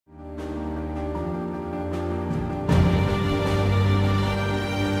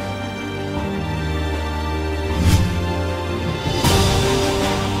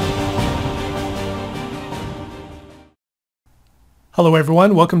Hello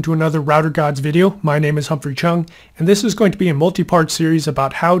everyone, welcome to another RouterGods video. My name is Humphrey Cheung, and this is going to be a multi-part series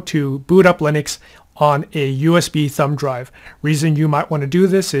about how to boot up Linux on a USB thumb drive. Reason you might want to do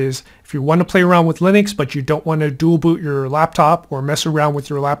this is if you want to play around with Linux but you don't want to dual boot your laptop or mess around with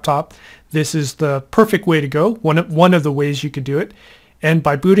your laptop, this is the perfect way to go, one of the ways you could do it. And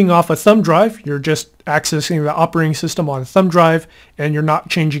by booting off a thumb drive, you're just accessing the operating system on a thumb drive and you're not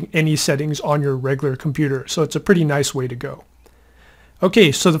changing any settings on your regular computer. So it's a pretty nice way to go.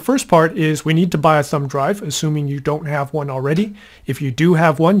 Okay, so the first part is we need to buy a thumb drive, assuming you don't have one already. If you do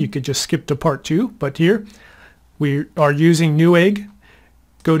have one, you could just skip to part 2, but here we are using Newegg.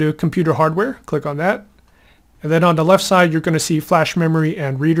 Go to computer hardware, click on that. And then on the left side, you're going to see flash memory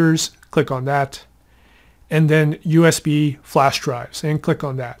and readers, click on that. And then USB flash drives, and click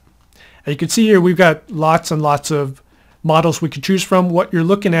on that. And you can see here we've got lots and lots of models we could choose from. What you're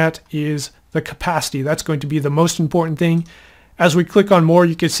looking at is the capacity. That's going to be the most important thing. As we click on more,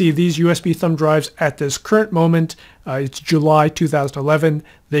 you can see these USB thumb drives at this current moment, it's July 2011,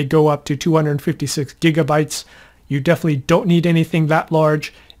 they go up to 256 gigabytes. You definitely don't need anything that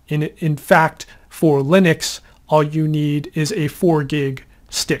large. In fact, for Linux, all you need is a 4 gig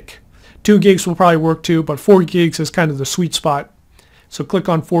stick. 2 gigs will probably work too, but 4 gigs is kind of the sweet spot. So click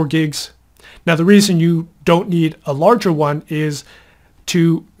on 4 gigs. Now the reason you don't need a larger one is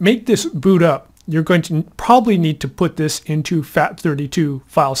to make this boot up, you're going to probably need to put this into FAT32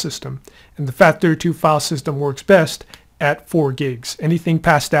 file system. And the FAT32 file system works best at 4 gigs. Anything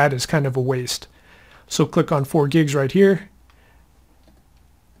past that is kind of a waste. So click on 4 gigs right here.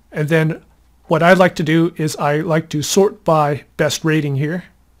 And then what I like to do is I like to sort by best rating here.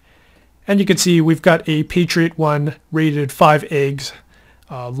 And you can see we've got a Patriot one rated 5 eggs.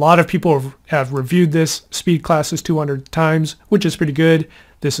 A lot of people have reviewed this. Speed class is 200 times, which is pretty good.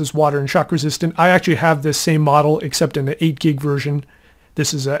 This is water and shock resistant. I actually have this same model except in the 8 gig version.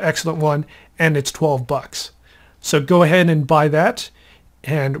 This is an excellent one, and it's $12. So go ahead and buy that,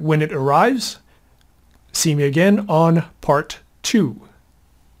 and when it arrives, see me again on part 2.